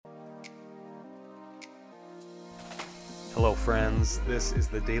Hello friends, this is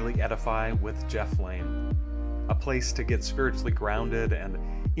the Daily Edify with Jeff Lane, a place to get spiritually grounded and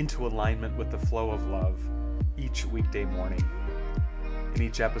into alignment with the flow of love each weekday morning. In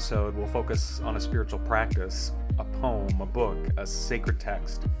each episode, we'll focus on a spiritual practice, a poem, a book, a sacred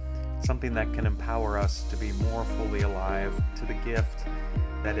text, something that can empower us to be more fully alive to the gift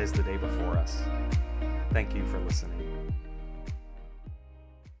that is the day before us. Thank you for listening.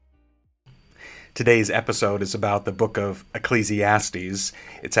 Today's episode is about the book of Ecclesiastes.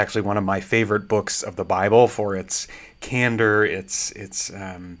 It's actually one of my favorite books of the Bible for its candor, its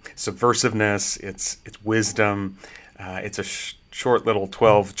subversiveness, its wisdom. It's a short little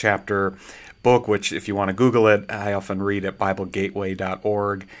 12-chapter book, which if you want to Google it, I often read at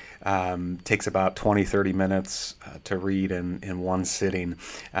BibleGateway.org. Takes about 20-30 minutes to read in one sitting.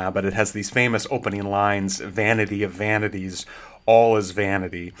 But it has these famous opening lines, "Vanity of vanities, all is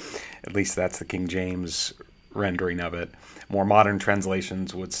vanity." At least that's the King James rendering of it. More modern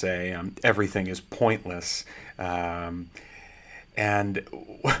translations would say everything is pointless. And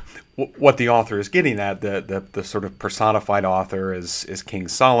what the author is getting at, the sort of personified author is King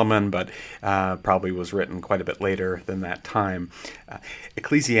Solomon, but probably was written quite a bit later than that time.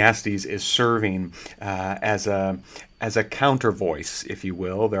 Ecclesiastes is serving as a counter voice, if you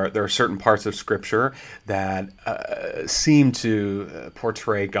will. There are certain parts of Scripture that seem to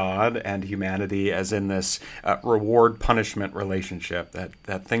portray God and humanity as in this reward-punishment relationship,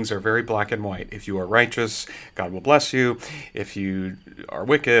 that things are very black and white. If you are righteous, God will bless you. If you are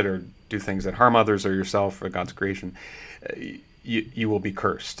wicked or do things that harm others or yourself or God's creation, you will be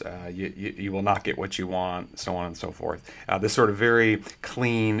cursed. You will not get what you want, so on and so forth. This sort of very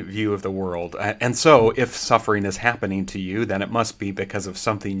clean view of the world. And so if suffering is happening to you, then it must be because of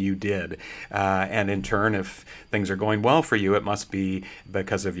something you did. And in turn, if things are going well for you, it must be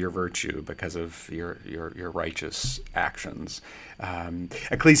because of your virtue, because of your righteous actions.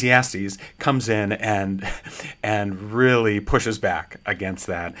 Ecclesiastes comes in and really pushes back against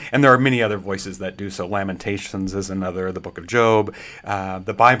that. And there are many other voices that do so. Lamentations is another, the book of Job.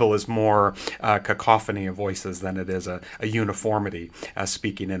 The Bible is more a cacophony of voices than it is a uniformity,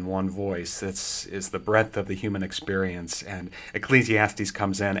 speaking in one voice. It's the breadth of the human experience. And Ecclesiastes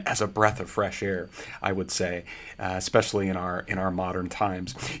comes in as a breath of fresh air, I would say, especially in our modern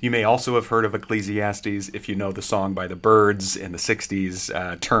times. You may also have heard of Ecclesiastes if you know the song by the Byrds in the 60s,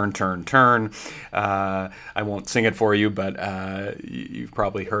 Turn, Turn, Turn. I won't sing it for you, but you've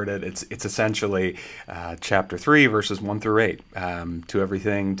probably heard it. It's essentially chapter 3, verses 1 through 8. To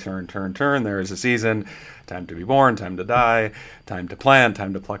everything, turn, turn, turn. There is a season, time to be born, time to die, time to plant,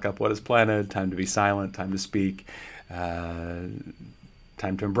 time to pluck up what is planted, time to be silent, time to speak, time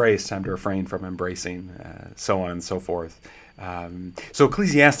to embrace, time to refrain from embracing, so on and so forth. So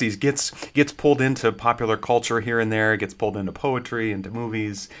Ecclesiastes gets pulled into popular culture here and there, gets pulled into poetry, into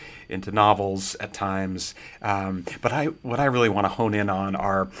movies, into novels at times. But what I really want to hone in on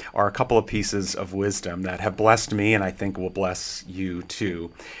are a couple of pieces of wisdom that have blessed me and I think will bless you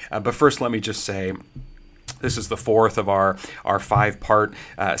too. But first, let me just say, this is the fourth of our 5-part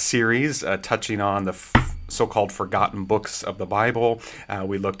series touching on the so-called forgotten books of the Bible.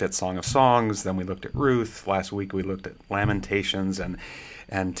 We looked at Song of Songs, then we looked at Ruth. Last week we looked at Lamentations, and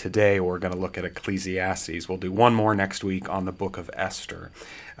today we're going to look at Ecclesiastes. We'll do one more next week on the book of Esther.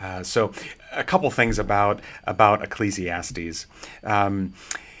 So a couple things about Ecclesiastes.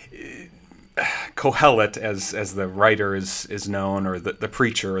 Kohelet, as the writer is known, or the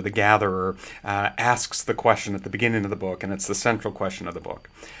preacher or the gatherer, asks the question at the beginning of the book, and it's the central question of the book.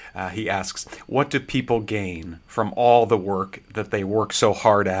 He asks, what do people gain from all the work that they work so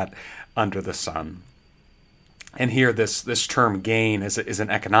hard at under the sun? And here this term gain is an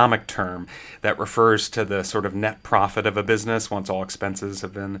economic term that refers to the sort of net profit of a business once all expenses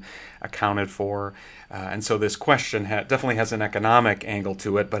have been accounted for. And so this question definitely has an economic angle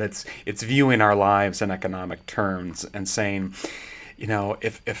to it, but it's viewing our lives in economic terms and saying, you know,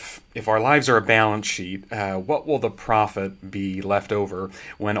 if our lives are a balance sheet, what will the profit be left over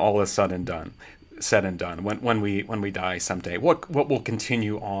when all is said and done? When we die someday, what will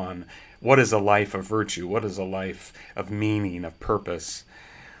continue on? What is a life of virtue? What is a life of meaning, of purpose?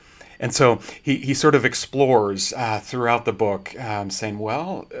 And so he sort of explores throughout the book, saying,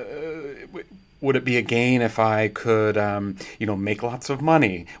 well, would it be a gain if I could, make lots of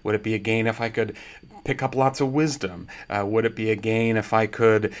money? Would it be a gain if I could pick up lots of wisdom? Would it be a gain if I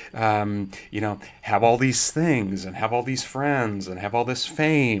could, have all these things and have all these friends and have all this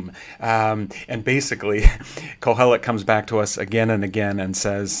fame? And basically, Kohelet comes back to us again and again and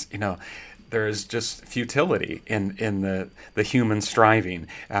says, there is just futility in the human striving.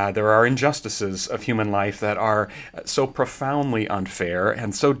 There are injustices of human life that are so profoundly unfair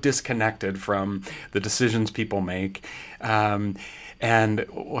and so disconnected from the decisions people make. And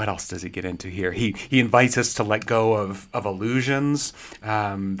what else does he get into here? He invites us to let go of illusions,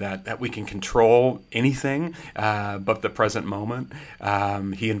 that we can control anything but the present moment.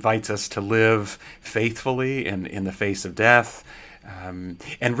 He invites us to live faithfully in the face of death.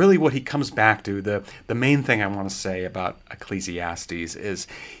 And really what he comes back to, the main thing I want to say about Ecclesiastes is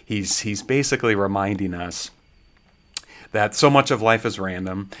he's basically reminding us that so much of life is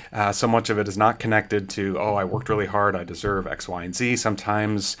random. So much of it is not connected to, I worked really hard, I deserve X, Y, and Z.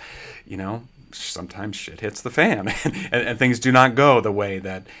 Sometimes shit hits the fan and things do not go the way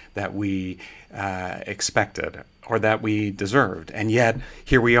that we expected or that we deserved. And yet,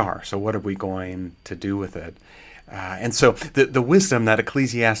 here we are. So what are we going to do with it? And so the wisdom that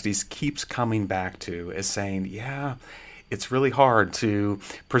Ecclesiastes keeps coming back to is saying, it's really hard to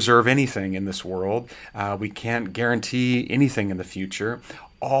preserve anything in this world. We can't guarantee anything in the future.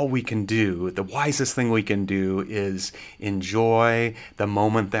 All we can do, the wisest thing we can do, is enjoy the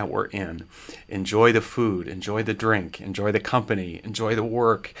moment that we're in. Enjoy the food, enjoy the drink, enjoy the company, enjoy the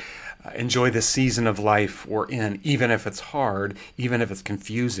work, enjoy the season of life we're in, even if it's hard, even if it's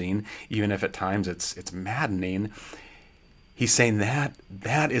confusing, even if at times it's maddening. He's saying that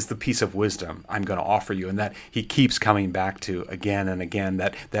is the piece of wisdom I'm going to offer you, and that he keeps coming back to again and again,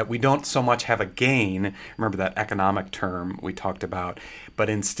 that we don't so much have a gain, remember that economic term we talked about, but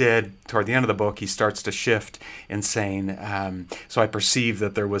instead, toward the end of the book, he starts to shift in saying, so I perceive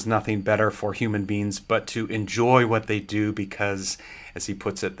that there was nothing better for human beings but to enjoy what they do because, as he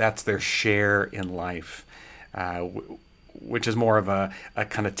puts it, that's their share in life. Which is more of a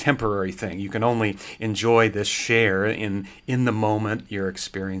kind of temporary thing. You can only enjoy this share in the moment you're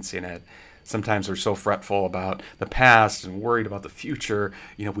experiencing it. Sometimes we're so fretful about the past and worried about the future,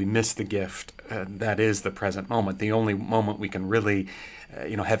 we miss the gift that is the present moment, the only moment we can really,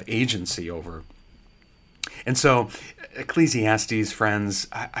 have agency over. And so Ecclesiastes, friends,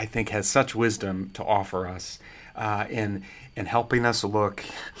 I think has such wisdom to offer us in helping us look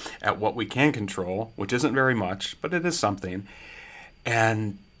at what we can control, which isn't very much, but it is something,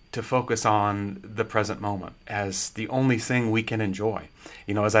 and to focus on the present moment as the only thing we can enjoy.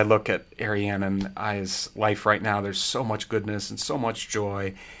 As I look at Ariane and I's life right now, there's so much goodness and so much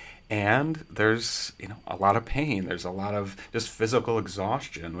joy, and there's a lot of pain. There's a lot of just physical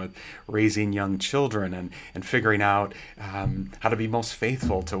exhaustion with raising young children and figuring out how to be most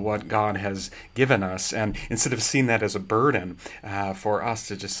faithful to what God has given us. And instead of seeing that as a burden, for us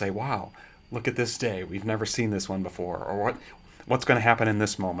to just say, wow, look at this day. We've never seen this one before. Or what's going to happen in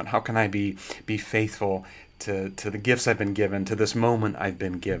this moment? How can I be faithful to the gifts I've been given, to this moment I've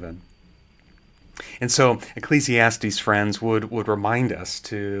been given? And so Ecclesiastes, friends, would remind us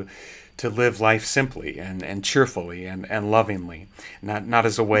to live life simply and cheerfully and lovingly, not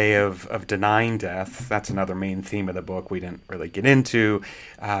as a way of denying death. That's another main theme of the book we didn't really get into,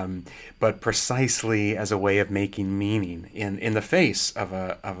 but precisely as a way of making meaning in the face of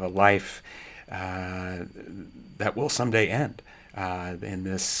a life that will someday end on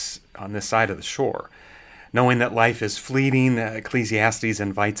this side of the shore. Knowing that life is fleeting, Ecclesiastes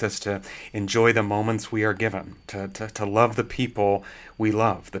invites us to enjoy the moments we are given, to love the people we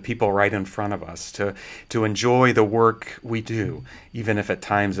love, the people right in front of us, to enjoy the work we do, even if at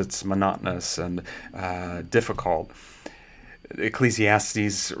times it's monotonous and difficult.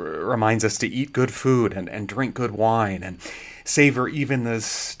 Ecclesiastes reminds us to eat good food and drink good wine and savor even the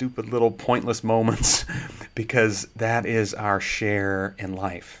stupid little pointless moments, because that is our share in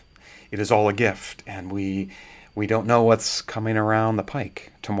life. It is all a gift, and we don't know what's coming around the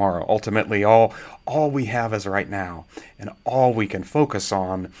pike tomorrow. Ultimately, all we have is right now, and all we can focus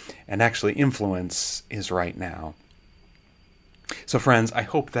on and actually influence is right now. So friends, I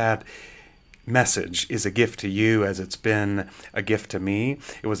hope that message is a gift to you as it's been a gift to me.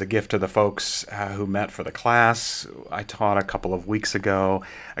 It was a gift to the folks who met for the class I taught a couple of weeks ago.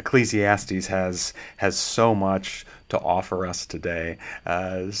 Ecclesiastes has so much to offer us today.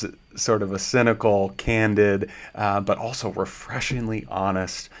 Sort of a cynical, candid, but also refreshingly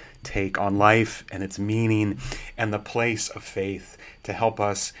honest take on life and its meaning and the place of faith to help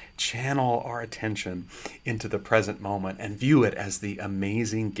us channel our attention into the present moment and view it as the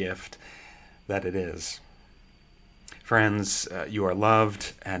amazing gift that it is. Friends, you are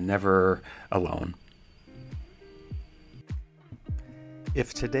loved and never alone.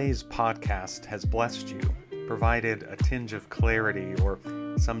 If today's podcast has blessed you, provided a tinge of clarity or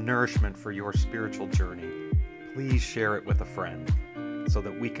some nourishment for your spiritual journey, please share it with a friend. so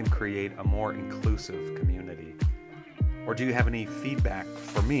that we can create a more inclusive community? Or do you have any feedback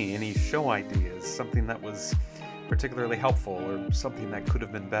for me, any show ideas, something that was particularly helpful or something that could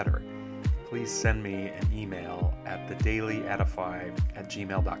have been better? Please send me an email at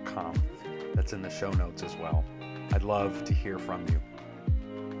thedailyedify@gmail.com. That's in the show notes as well. I'd love to hear from you.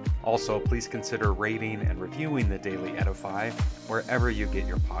 Also, please consider rating and reviewing The Daily Edify wherever you get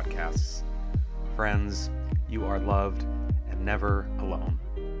your podcasts. Friends, you are loved and never alone.